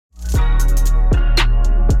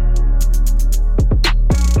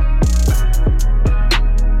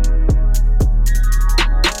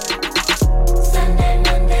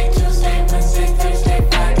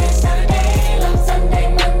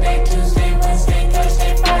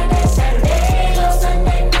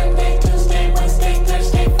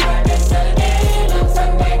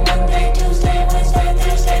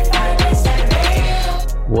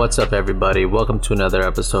What's up, everybody? Welcome to another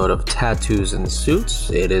episode of Tattoos and Suits.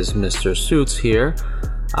 It is Mr. Suits here.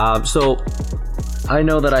 So I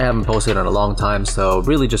know that I haven't posted in a long time, so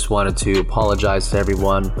really just wanted to apologize to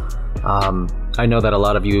everyone. I know that a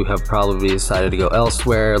lot of you have probably decided to go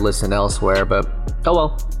elsewhere, listen elsewhere, but oh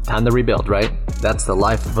well, time to rebuild, right? That's the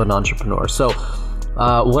life of an entrepreneur. So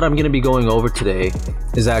what I'm going to be going over today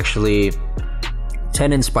is actually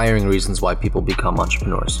 10 inspiring reasons why people become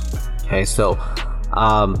entrepreneurs. Okay, so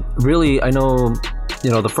really, I know,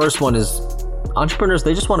 the first one is entrepreneurs,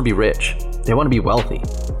 they just want to be rich. They want to be wealthy.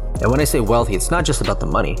 And when I say wealthy, it's not just about the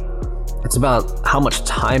money. It's about how much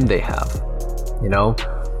time they have.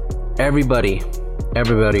 Everybody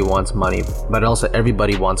wants money, but also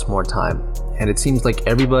everybody wants more time. And it seems like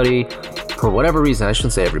everybody, for whatever reason, I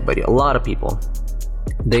shouldn't say everybody, a lot of people,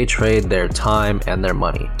 they trade their time and their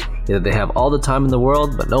money. Either they have all the time in the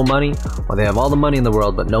world but no money, or they have all the money in the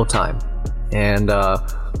world but no time. And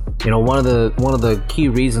one of the key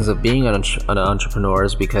reasons of being an entrepreneur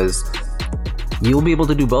is because you'll be able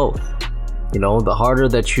to do both. The harder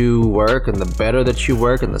that you work and the better that you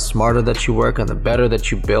work and the smarter that you work and the better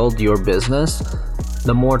that you build your business,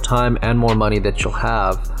 the more time and more money that you'll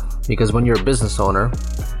have. Because when you're a business owner,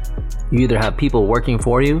 you either have people working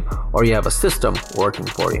for you or you have a system working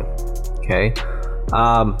for you. Okay?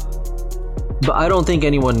 But I don't think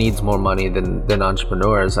anyone needs more money than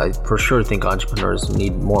entrepreneurs. I for sure think entrepreneurs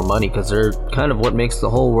need more money because they're kind of what makes the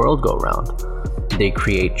whole world go round. They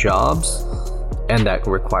create jobs, and that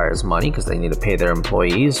requires money because they need to pay their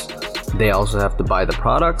employees. They also have to buy the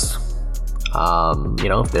products,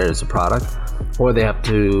 if there's a product, or they have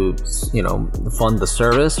to, fund the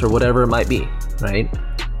service or whatever it might be, right?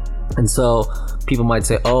 And so people might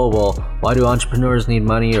say, oh, well, why do entrepreneurs need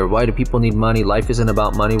money, or why do people need money? Life isn't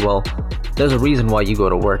about money. Well, there's a reason why you go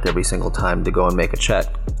to work every single time, to go and make a check,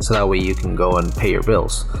 so that way you can go and pay your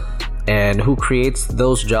bills. And who creates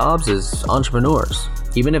those jobs is entrepreneurs.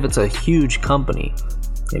 Even if it's a huge company,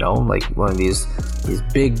 like one of these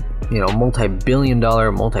big, multi-billion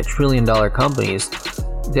dollar, multi-trillion dollar companies,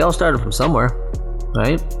 they all started from somewhere,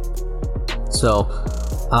 right? So,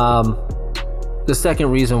 the second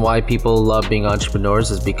reason why people love being entrepreneurs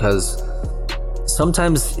is because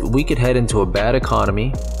sometimes we could head into a bad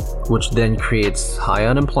economy, which then creates high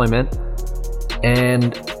unemployment.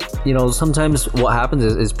 And, sometimes what happens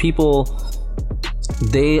is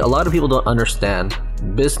a lot of people don't understand.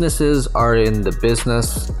 Businesses are in the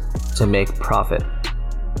business to make profit.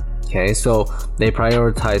 Okay, so they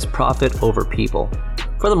prioritize profit over people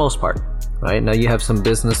for the most part, right? Now you have some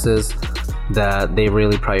businesses that they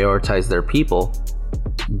really prioritize their people.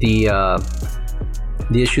 The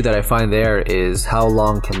issue that I find there is how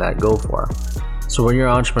long can that go for? So when you're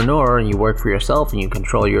an entrepreneur and you work for yourself and you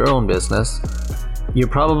control your own business, you're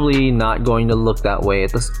probably not going to look that way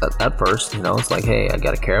at first. It's like, hey, I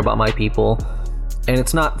gotta care about my people. And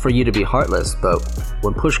it's not for you to be heartless, but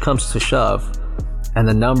when push comes to shove and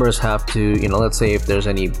the numbers have to, let's say if there's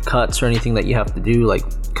any cuts or anything that you have to do, like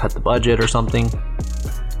cut the budget or something,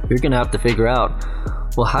 you're gonna have to figure out,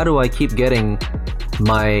 well, how do I keep getting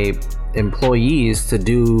my employees to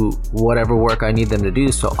do whatever work I need them to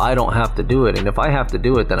do so I don't have to do it? And if I have to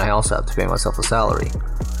do it, then I also have to pay myself a salary,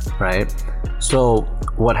 right? So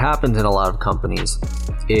what happens in a lot of companies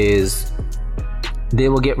is they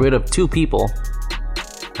will get rid of two people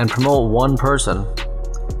and promote one person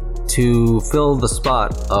to fill the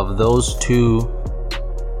spot of those two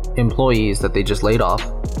employees that they just laid off.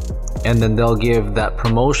 And then they'll give that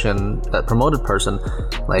promoted person,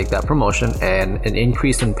 like that promotion, and an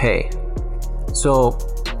increase in pay. So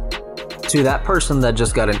to that person that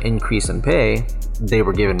just got an increase in pay, they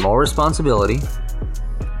were given more responsibility,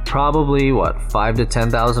 probably $5,000 to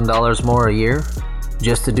 $10,000 more a year,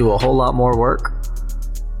 just to do a whole lot more work.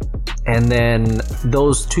 And then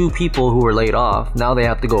those two people who were laid off, now they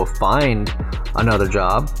have to go find another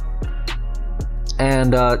job.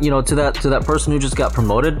 And to that person who just got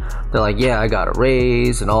promoted, they're like, yeah, I got a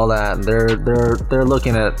raise and all that, and they're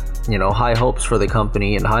looking at high hopes for the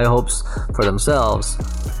company and high hopes for themselves.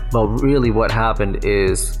 But really, what happened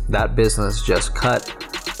is that business just cut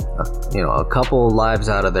a couple lives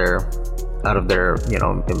out of their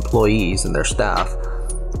employees and their staff,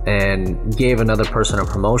 and gave another person a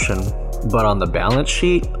promotion. But on the balance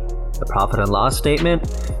sheet, the profit and loss statement,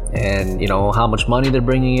 and how much money they're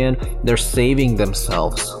bringing in, they're saving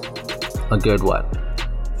themselves a good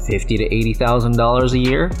 $50,000 to $80,000 a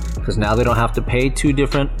year, because now they don't have to pay two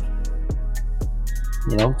different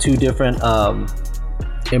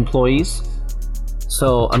employees.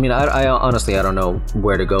 So I honestly, I don't know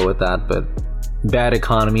where to go with that, but bad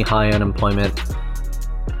economy, high unemployment.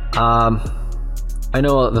 I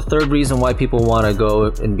know the third reason why people want to go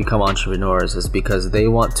and become entrepreneurs is because they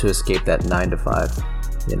want to escape that 9 to 5,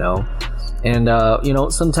 you know? And,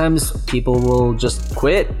 sometimes people will just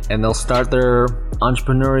quit and they'll start their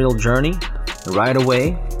entrepreneurial journey right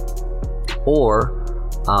away. Or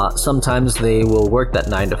sometimes they will work that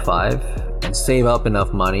 9 to 5 and save up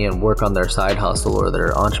enough money and work on their side hustle or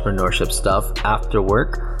their entrepreneurship stuff after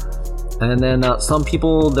work. And then some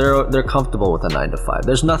people, they're comfortable with a 9 to 5.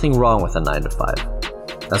 There's nothing wrong with a 9 to 5.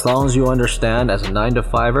 As long as you understand, as a 9 to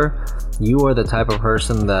 5er, you are the type of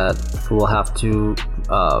person that will have to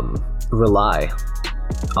rely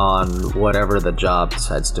on whatever the job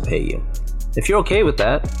decides to pay you. If you're okay with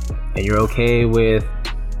that, and you're okay with,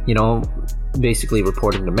 basically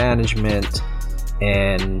reporting to management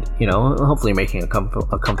and, hopefully making a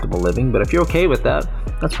comfortable living. But if you're okay with that,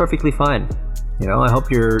 that's perfectly fine. I hope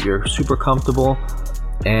you're super comfortable.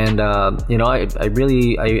 And, I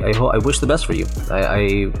wish the best for you.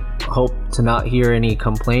 I hope to not hear any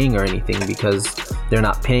complaining or anything because they're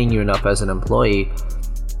not paying you enough as an employee,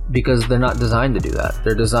 because they're not designed to do that.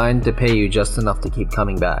 They're designed to pay you just enough to keep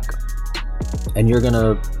coming back. And you're going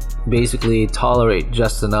to basically tolerate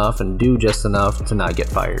just enough and do just enough to not get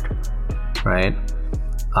fired, right?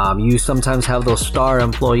 You sometimes have those star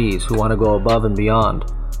employees who want to go above and beyond,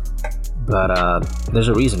 but there's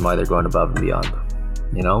a reason why they're going above and beyond.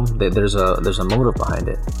 There's a motive behind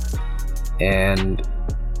it. And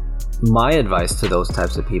my advice to those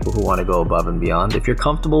types of people who want to go above and beyond: if you're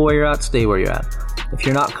comfortable where you're at, stay where you're at. If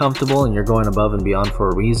you're not comfortable and you're going above and beyond for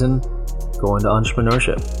a reason, go into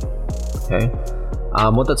entrepreneurship. Okay.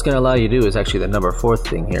 What that's going to allow you to do is actually the number 4th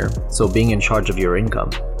thing here. So being in charge of your income.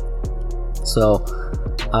 So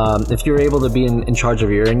if you're able to be in charge of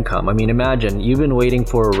your income, imagine you've been waiting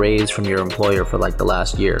for a raise from your employer for like the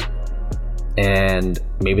last year. And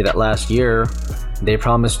maybe that last year they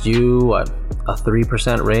promised you a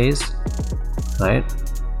 3% raise, right?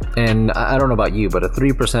 And I don't know about you, but a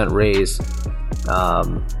 3% raise,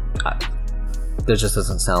 that just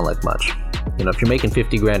doesn't sound like much. If you're making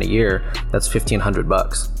 50 grand a year, that's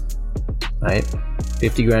 $1,500, right?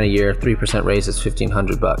 50 grand a year, 3% raise is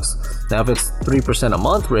 $1,500. Now, if it's 3% a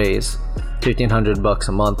month raise, $1,500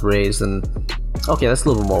 a month raise, then okay, that's a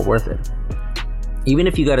little more worth it. Even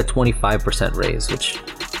if you got a 25% raise, which,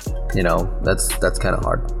 that's kind of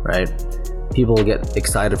hard, right? People will get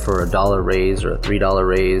excited for a $1 raise or a $3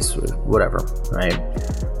 raise, or whatever, right?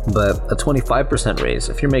 But a 25% raise,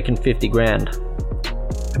 if you're making 50 grand,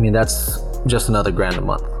 that's just another grand a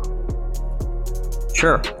month.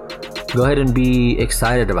 Sure, go ahead and be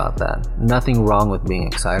excited about that. Nothing wrong with being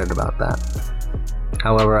excited about that.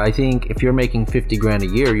 However, I think if you're making 50 grand a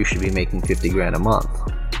year, you should be making 50 grand a month.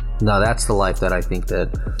 Now, that's the life that I think that,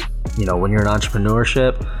 when you're in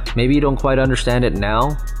entrepreneurship, maybe you don't quite understand it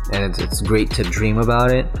now, and it's great to dream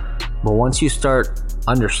about it. But once you start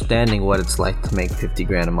understanding what it's like to make 50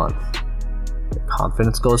 grand a month, your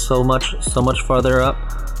confidence goes so much farther up.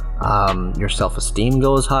 Your self-esteem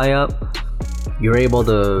goes high up. You're able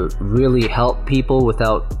to really help people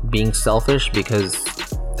without being selfish, because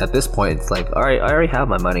at this point it's like, all right, I already have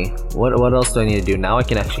my money. What else do I need to do? Now I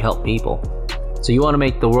can actually help people. So you want to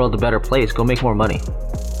make the world a better place, go make more money.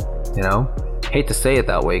 Hate to say it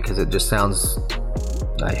that way because it just sounds,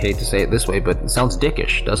 I hate to say it this way, but it sounds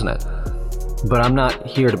dickish, doesn't it? But I'm not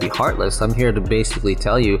here to be heartless. I'm here to basically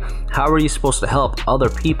tell you, how are you supposed to help other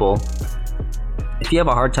people if you have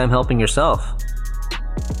a hard time helping yourself?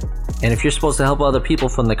 And if you're supposed to help other people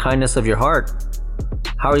from the kindness of your heart,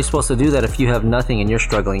 how are you supposed to do that if you have nothing and you're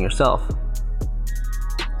struggling yourself?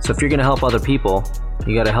 So if you're going to help other people,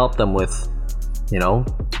 you got to help them with,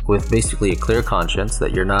 with basically a clear conscience,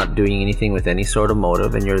 that you're not doing anything with any sort of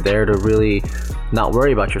motive, and you're there to really not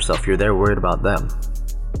worry about yourself. You're there worried about them.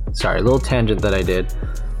 Sorry, a little tangent that I did,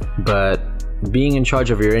 but being in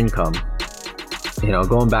charge of your income,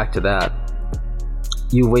 going back to that,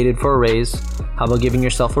 you waited for a raise. How about giving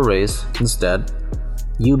yourself a raise instead?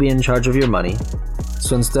 You be in charge of your money.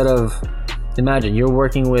 So instead of, imagine you're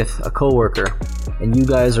working with a coworker and you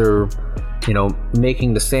guys are,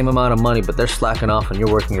 making the same amount of money, but they're slacking off and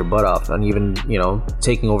you're working your butt off and even,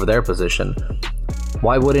 taking over their position.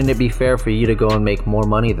 Why wouldn't it be fair for you to go and make more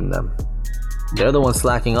money than them? They're the ones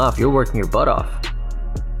slacking off. You're working your butt off.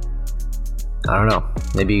 I don't know.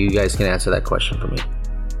 Maybe you guys can answer that question for me.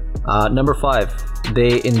 Number 5,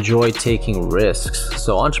 they enjoy taking risks.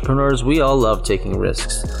 So entrepreneurs, we all love taking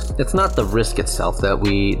risks. It's not the risk itself that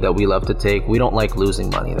we love to take. We don't like losing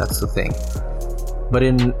money. That's the thing. But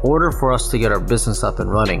in order for us to get our business up and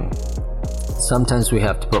running, sometimes we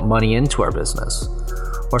have to put money into our business.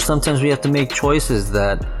 Or sometimes we have to make choices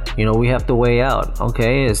that we have to weigh out,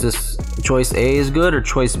 okay, is this choice A is good or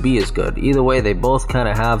choice B is good? Either way, they both kind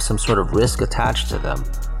of have some sort of risk attached to them.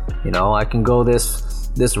 I can go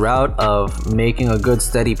this route of making a good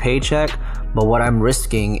steady paycheck, but what I'm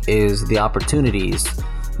risking is the opportunities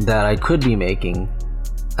that I could be making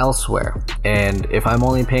elsewhere. And if I'm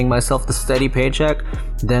only paying myself the steady paycheck,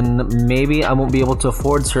 then maybe I won't be able to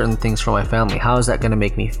afford certain things for my family. How is that going to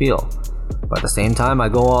make me feel? But at the same time, I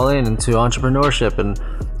go all in into entrepreneurship, and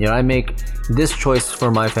I make this choice for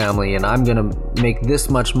my family, and I'm going to make this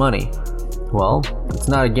much money. Well, it's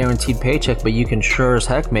not a guaranteed paycheck, but you can sure as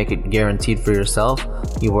heck make it guaranteed for yourself.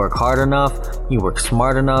 You work hard enough, you work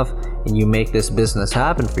smart enough, and you make this business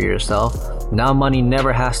happen for yourself. Now money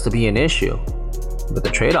never has to be an issue. But the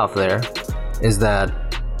trade-off there is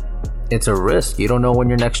that it's a risk. You don't know when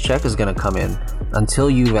your next check is going to come in until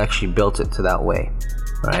you've actually built it to that way,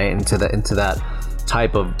 right? Into that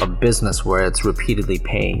type of a business where it's repeatedly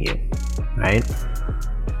paying you, right?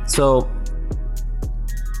 So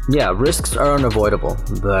yeah, risks are unavoidable,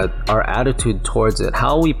 but our attitude towards it,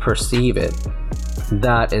 how we perceive it,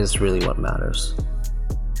 that is really what matters.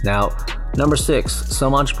 Now, number 6,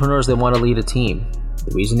 some entrepreneurs, they want to lead a team.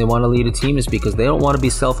 The reason they want to lead a team is because they don't want to be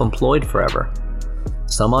self-employed forever.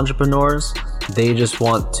 Some entrepreneurs, they just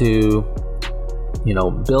want to,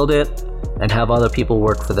 build it and have other people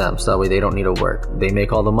work for them, so that way they don't need to work. They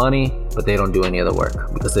make all the money, but they don't do any of the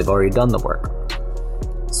work because they've already done the work.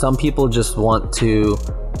 Some people just want to,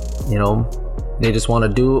 they just want to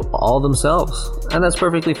do all themselves, and that's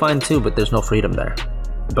perfectly fine too, but there's no freedom there.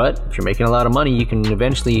 But if you're making a lot of money, you can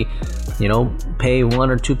eventually, pay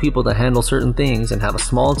 1 or 2 people to handle certain things and have a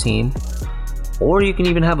small team, or you can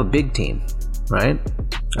even have a big team, right?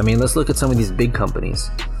 I mean, let's look at some of these big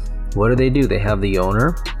companies. What do? They have the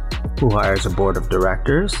owner who hires a board of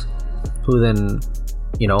directors, who then,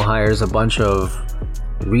 hires a bunch of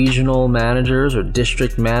regional managers or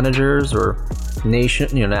district managers or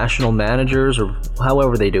national managers, or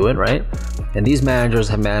however they do it, right? And these managers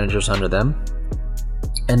have managers under them,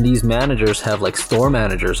 and these managers have like store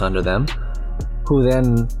managers under them, who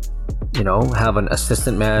then have an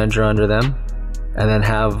assistant manager under them, and then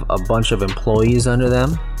have a bunch of employees under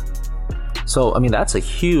them. So I mean, that's a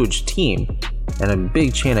huge team and a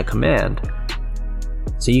big chain of command.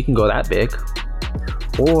 So you can go that big,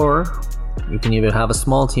 or you can even have a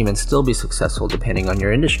small team and still be successful depending on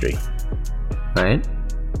your industry, right?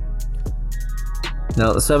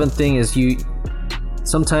 Now, the 7th thing is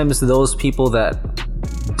sometimes those people that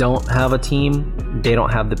don't have a team, they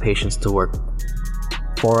don't have the patience to work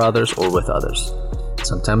for others or with others.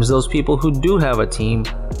 Sometimes those people who do have a team,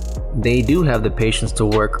 they do have the patience to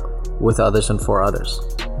work with others and for others.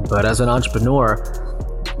 But as an entrepreneur,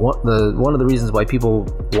 one of the reasons why people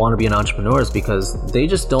want to be an entrepreneur is because they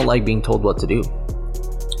just don't like being told what to do.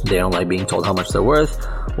 They don't like being told how much they're worth,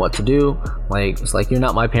 what to do. It's like, you're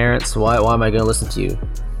not my parents, why am I going to listen to you?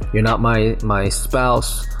 You're not my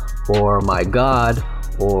spouse or my God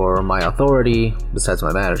or my authority, besides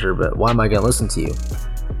my manager, but why am I going to listen to you?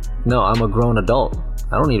 No, I'm a grown adult.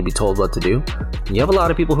 I don't need to be told what to do. You have a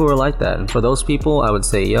lot of people who are like that, and for those people, I would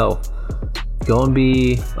say, go and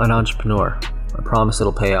be an entrepreneur. I promise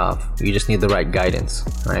it'll pay off. You just need the right guidance,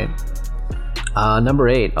 right? Number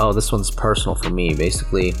 8. This one's personal for me,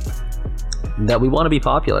 basically. That we want to be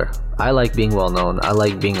popular. I like being well known. I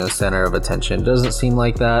like being the center of attention. It doesn't seem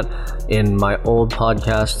like that in my old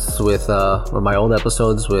podcasts or my old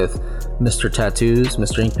episodes with Mr. Tattoos,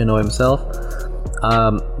 Mr. Inkpino himself.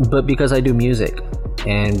 But because I do music,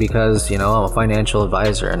 and because, I'm a financial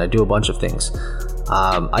advisor and I do a bunch of things,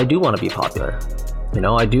 I do want to be popular.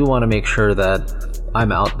 I do want to make sure that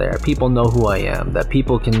I'm out there. People know who I am, that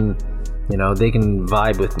people can, they can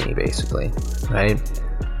vibe with me, basically, right?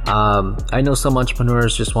 I know some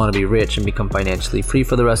entrepreneurs just want to be rich and become financially free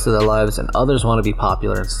for the rest of their lives, and others want to be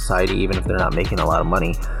popular in society even if they're not making a lot of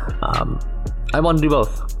money. I want to do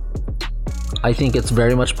both. I think it's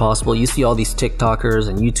very much possible. You see all these TikTokers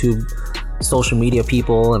and YouTube social media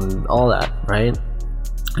people and all that, right?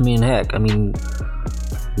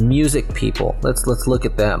 Music people. Let's look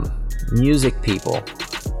at them. Music people.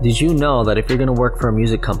 Did you know that if you're going to work for a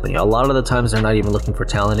music company, a lot of the times they're not even looking for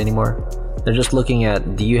talent anymore? They're just looking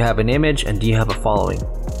at, do you have an image and do you have a following?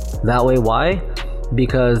 That way, why?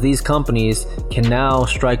 Because these companies can now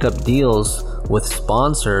strike up deals with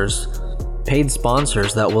sponsors, paid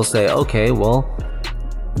sponsors that will say, okay, well,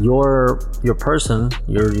 your person,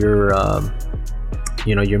 your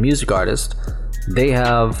music artist, they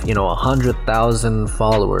have 100,000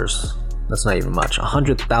 followers. That's not even much.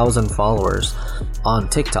 100,000 followers on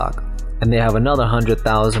TikTok, and they have another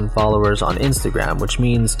 100,000 followers on Instagram, which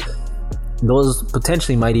means those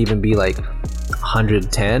potentially might even be like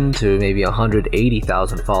 110 to maybe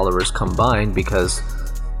 180,000 followers combined, because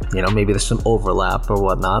maybe there's some overlap or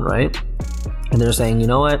whatnot, right? And they're saying, you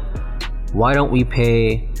know what, why don't we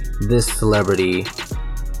pay this celebrity,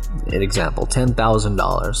 an example,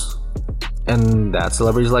 $10,000? And that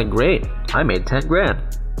celebrity's like, great, I made 10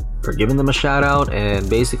 grand for giving them a shout out and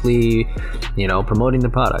basically promoting the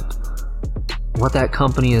product. What that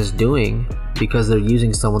company is doing, because they're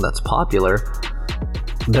using someone that's popular,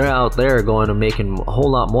 they're out there going to making a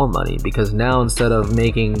whole lot more money, because now instead of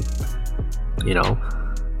making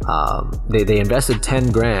they invested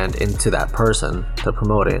 10 grand into that person to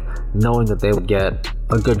promote it, knowing that they would get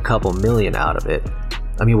a good couple million out of it.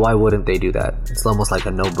 I mean, why wouldn't they do that? It's almost like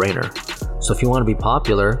a no-brainer. So if you want to be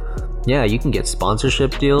popular, yeah, you can get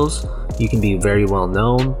sponsorship deals, you can be very well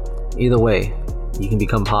known. Either way, you can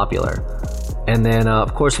become popular. And then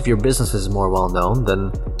of course, if your business is more well known,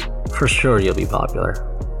 then for sure you'll be popular,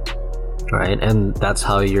 right? And that's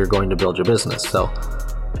how you're going to build your business. So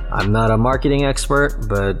I'm not a marketing expert,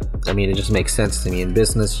 but I mean, it just makes sense to me. In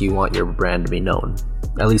business, you want your brand to be known,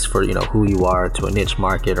 at least for who you are, to a niche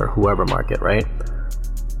market or whoever market, right?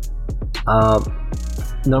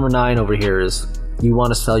 Number 9 over here is you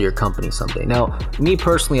want to sell your company someday. Now, me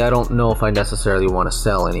personally, I don't know if I necessarily want to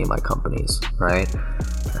sell any of my companies, right?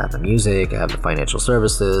 I have the music, I have the financial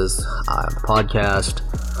services, I have the podcast,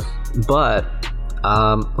 but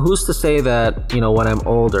who's to say that when I'm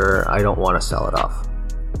older, I don't want to sell it off?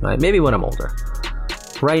 Right? Maybe when I'm older.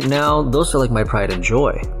 Right now, those are like my pride and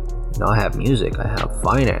joy. I have music, I have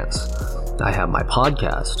finance, I have my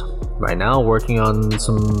podcast. Right now, working on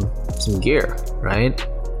some gear, right?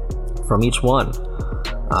 From each one.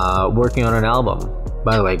 Working on an album.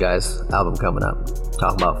 By the way, guys, album coming up.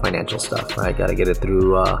 Talking about financial stuff, right? Got to get it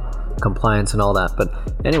through compliance and all that. But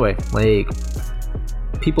anyway, like,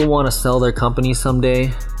 people want to sell their company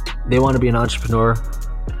someday. They want to be an entrepreneur,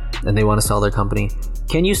 and they want to sell their company.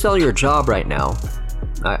 Can you sell your job right now?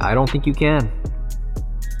 I don't think you can.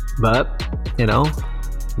 But,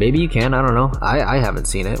 maybe you can. I don't know. I haven't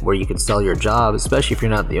seen it where you can sell your job, especially if you're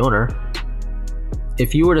not the owner.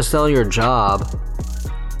 If you were to sell your job,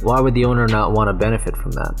 why would the owner not want to benefit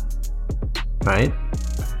from that? Right?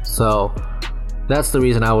 So that's the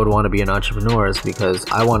reason I would want to be an entrepreneur, is because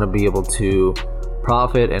I want to be able to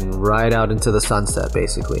profit and ride out into the sunset,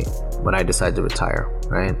 basically, when I decide to retire,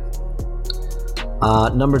 right?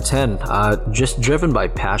 Number 10, just driven by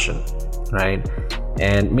passion, right?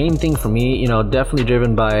 And main thing for me, definitely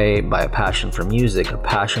driven by a passion for music, a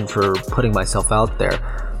passion for putting myself out there.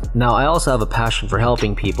 Now, I also have a passion for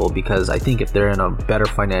helping people, because I think if they're in a better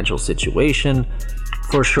financial situation,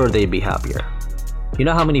 for sure they'd be happier. You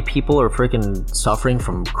know how many people are freaking suffering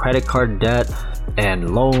from credit card debt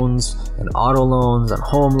and loans and auto loans and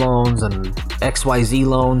home loans and XYZ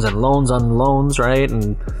loans and loans on loans, right?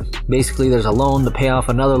 And basically there's a loan to pay off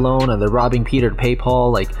another loan, and they're robbing Peter to pay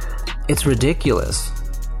Paul. Like, it's ridiculous.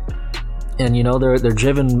 And they're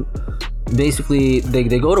driven, basically they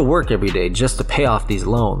go to work every day just to pay off these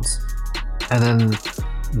loans, and then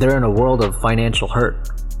they're in a world of financial hurt,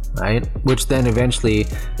 right? Which then eventually,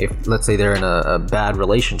 if let's say they're in a bad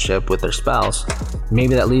relationship with their spouse,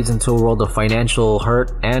 maybe that leads into a world of financial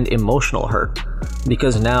hurt and emotional hurt,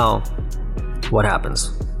 because now what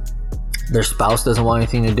happens? Their spouse doesn't want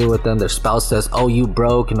anything to do with them. Their spouse says, oh, you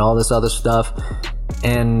broke, and all this other stuff,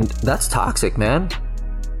 and that's toxic, man.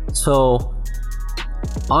 So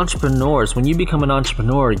entrepreneurs, when you become an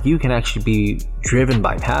entrepreneur, you can actually be driven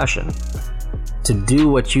by passion to do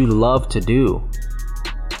what you love to do.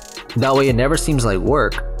 That way it never seems like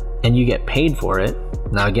work, and you get paid for it.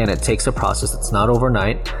 Now again, it takes a process. It's not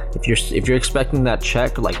overnight. If you're expecting that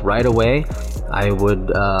check like right away, I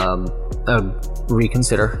would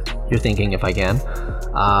reconsider your thinking if I can.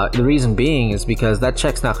 The reason being is because that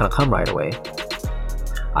check's not going to come right away.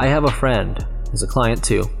 I have a friend, he's a client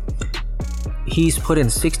too. He's put in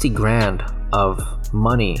 60 grand of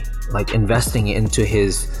money, like investing into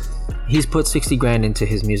he's put 60 grand into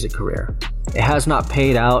his music career. It has not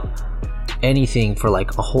paid out anything for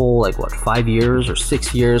like a whole 5 years or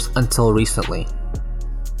 6 years until recently.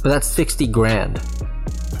 But that's 60 grand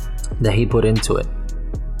that he put into it,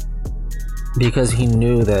 because he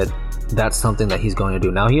knew that that's something that he's going to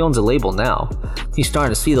do. Now he owns a label now. He's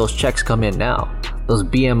starting to see those checks come in now. Those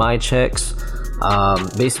BMI checks,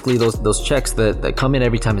 basically those checks that come in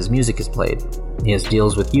every time his music is played. He has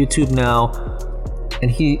deals with YouTube now, and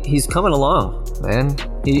he's coming along, man.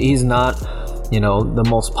 He's not the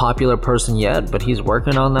most popular person yet, but he's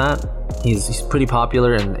working on that. He's pretty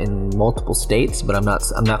popular in multiple states, but I'm not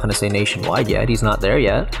going to say nationwide yet. He's not there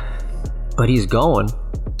yet, but he's going.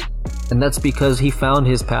 And that's because he found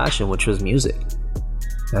his passion, which was music.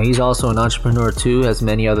 Now, he's also an entrepreneur too, has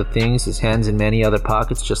many other things, his hands in many other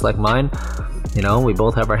pockets, just like mine. You know, we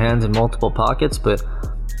both have our hands in multiple pockets, but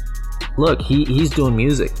look, he's doing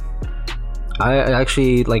music. I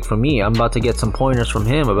actually, like, for me, I'm about to get some pointers from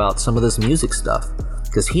him about some of this music stuff,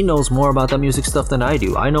 because he knows more about that music stuff than I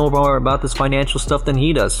do. I know more about this financial stuff than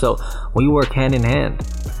he does, so we work hand in hand,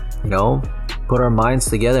 you know, put our minds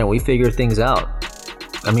together and we figure things out.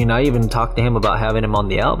 I mean, I even talked to him about having him on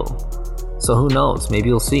the album, so who knows, maybe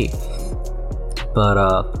you'll see. But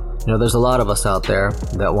you know, there's a lot of us out there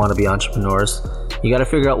that want to be entrepreneurs. You got to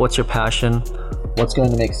figure out what's your passion, what's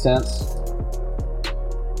going to make sense.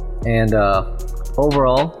 And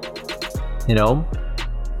overall, you know,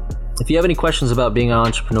 if you have any questions about being an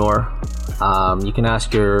entrepreneur, you can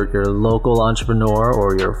ask your local entrepreneur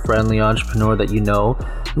or your friendly entrepreneur that you know.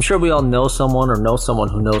 I'm sure we all know someone or know someone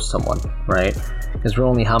who knows someone, right? Because we're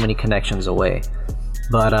only how many connections away.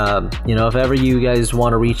 But you know, if ever you guys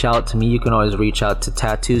want to reach out to me, you can always reach out to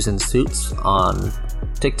Tattoos and Suits on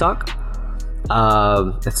TikTok.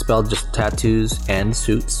 It's spelled just Tattoos and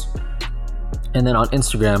Suits. And then on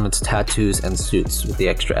Instagram, it's Tattoos and Suits with the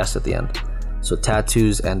extra S at the end. So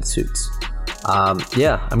Tattoos and Suits.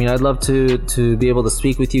 Yeah, I mean, I'd love to be able to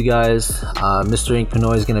speak with you guys. Mr. Ink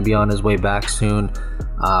Pinoy is going to be on his way back soon.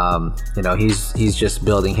 You know, he's just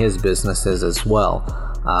building his businesses as well.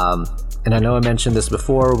 And I know I mentioned this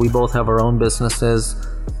before, we both have our own businesses.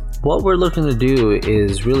 What we're looking to do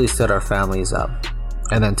is really set our families up.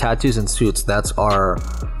 And then Tattoos and Suits, that's our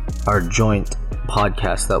joint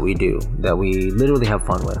podcast that we do, that we literally have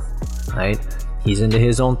fun with, right? He's into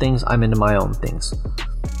his own things, I'm into my own things.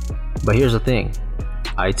 But here's the thing,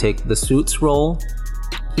 I take the suits role,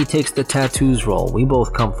 he takes the tattoos role. We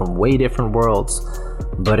both come from way different worlds,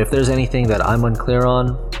 but if there's anything that I'm unclear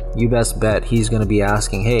on, you best bet he's going to be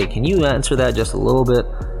asking, hey, can you answer that just a little bit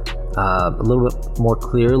more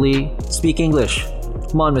clearly? Speak English.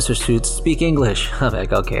 Come on, Mr. Suits, speak English. I'm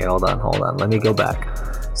like, okay, hold on, let me go back.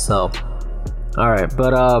 So, alright,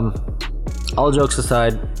 but all jokes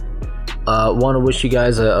aside, want to wish you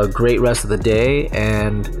guys a great rest of the day.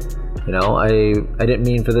 And you know, I didn't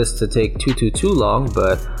mean for this to take too long,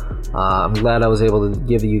 but I'm glad I was able to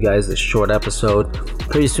give you guys this short episode.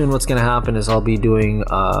 Pretty soon what's going to happen is I'll be doing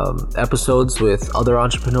episodes with other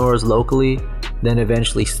entrepreneurs locally, then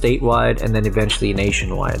eventually statewide, and then eventually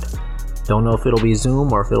nationwide. Don't know if it'll be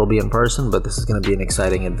Zoom or if it'll be in person, but this is going to be an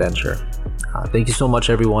exciting adventure. Thank you so much,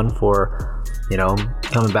 everyone, for, you know,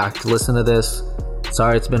 coming back to listen to this.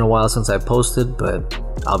 Sorry it's been a while since I've posted, but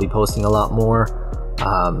I'll be posting a lot more.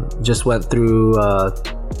 Just went through,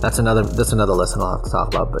 that's another lesson I'll have to talk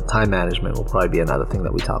about, but time management will probably be another thing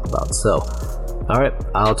that we talk about. So, alright,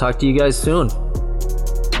 I'll talk to you guys soon.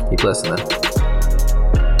 Keep listening.